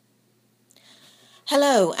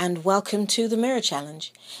Hello and welcome to the Mirror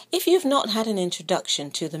Challenge. If you've not had an introduction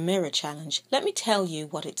to the Mirror Challenge, let me tell you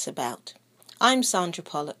what it's about. I'm Sandra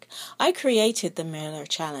Pollock. I created the Mirror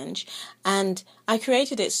Challenge and I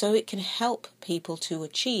created it so it can help people to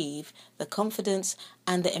achieve the confidence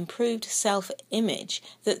and the improved self-image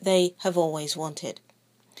that they have always wanted.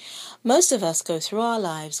 Most of us go through our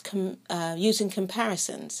lives using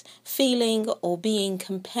comparisons, feeling or being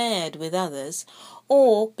compared with others,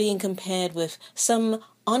 or being compared with some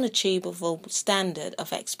unachievable standard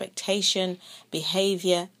of expectation,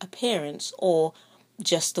 behaviour, appearance, or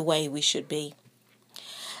just the way we should be.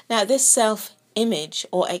 Now, this self-image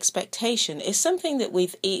or expectation is something that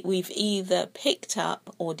we've either picked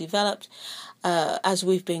up or developed as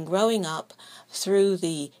we've been growing up through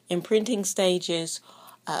the imprinting stages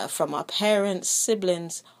from our parents,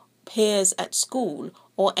 siblings, peers at school,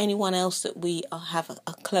 or anyone else that we have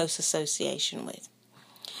a close association with.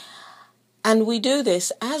 And we do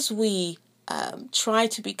this as we try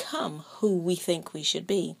to become who we think we should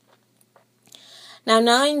be. Now,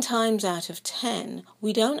 9 times out of 10,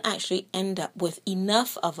 we don't actually end up with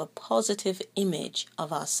enough of a positive image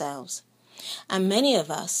of ourselves. And many of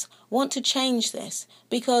us want to change this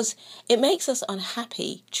because it makes us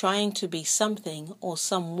unhappy trying to be something or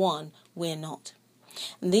someone we're not.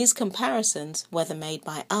 And these comparisons, whether made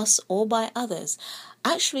by us or by others,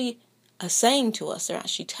 actually are saying to us, they're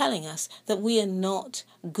actually telling us that we are not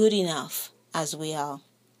good enough as we are.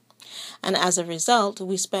 And as a result,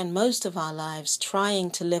 we spend most of our lives trying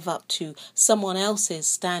to live up to someone else's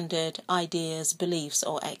standard, ideas, beliefs,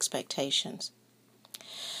 or expectations.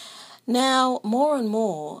 Now, more and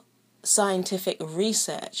more scientific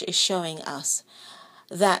research is showing us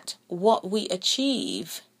that what we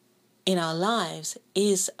achieve in our lives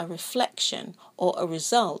is a reflection or a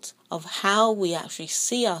result of how we actually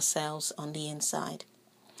see ourselves on the inside.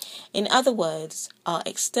 In other words, our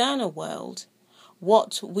external world,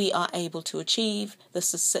 what we are able to achieve, the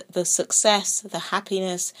success, the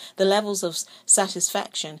happiness, the levels of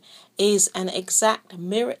satisfaction is an exact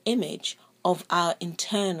mirror image of our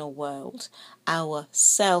internal world, our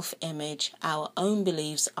self-image, our own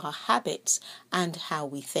beliefs, our habits, and how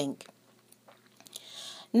we think.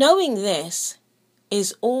 Knowing this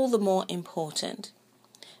is all the more important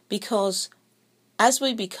because as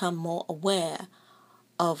we become more aware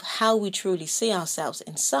of how we truly see ourselves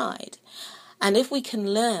inside, and if we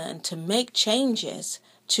can learn to make changes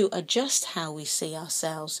to adjust how we see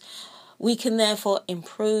ourselves, we can therefore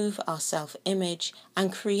improve our self-image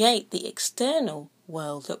and create the external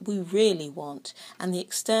world that we really want and the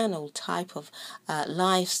external type of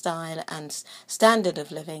lifestyle and standard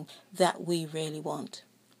of living that we really want.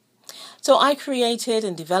 So I created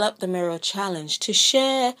and developed the Mirror Challenge to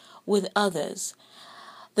share with others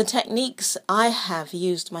the techniques I have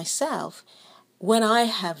used myself when I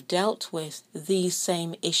have dealt with these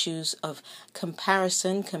same issues of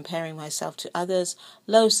comparison, comparing myself to others,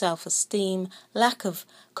 low self-esteem, lack of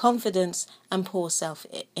confidence, and poor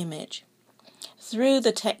self-image. Through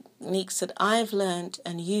the techniques that I've learned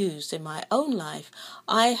and used in my own life,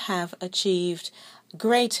 I have achieved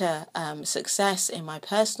greater success in my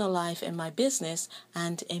personal life, in my business,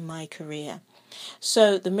 and in my career.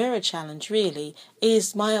 So the Mirror Challenge really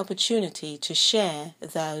is my opportunity to share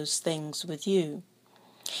those things with you.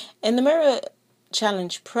 In the Mirror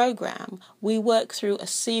Challenge program, we work through a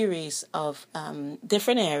series of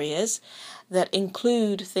different areas that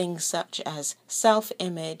include things such as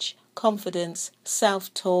self-image, confidence,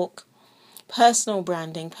 self-talk, personal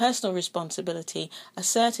branding, personal responsibility,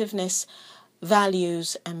 assertiveness,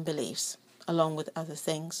 values and beliefs, along with other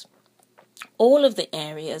things. All of the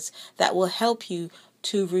areas that will help you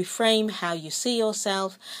to reframe how you see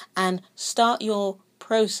yourself and start your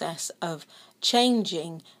process of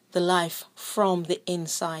changing the life from the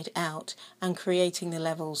inside out and creating the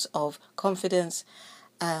levels of confidence,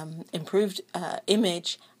 improved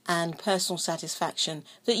image and personal satisfaction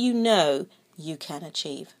that you know you can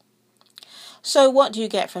achieve. So what do you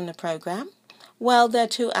get from the program? Well, there are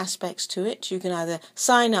 2 aspects to it. You can either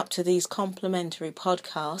sign up to these complimentary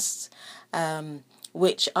podcasts,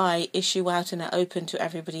 which I issue out and are open to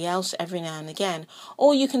everybody else every now and again,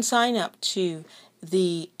 or you can sign up to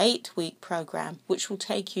the 8-week program, which will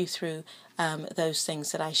take you through those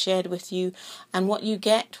things that I shared with you. And what you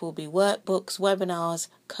get will be workbooks, webinars,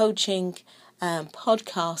 coaching,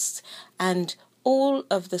 podcasts, and all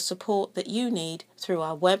of the support that you need through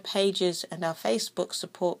our web pages and our Facebook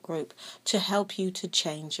support group to help you to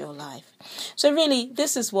change your life. So really,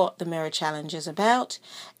 this is what the Mirror Challenge is about.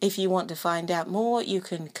 If you want to find out more, you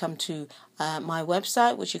can come to my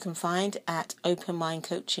website, which you can find at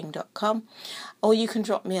openmindcoaching.com, or you can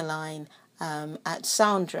drop me a line at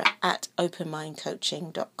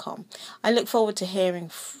sandra@openmindcoaching.com. I look forward to hearing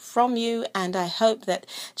from you, and I hope that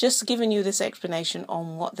just giving you this explanation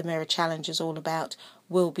on what the Mirror Challenge is all about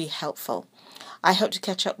will be helpful. I hope to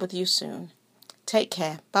catch up with you soon. Take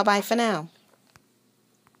care. Bye-bye for now.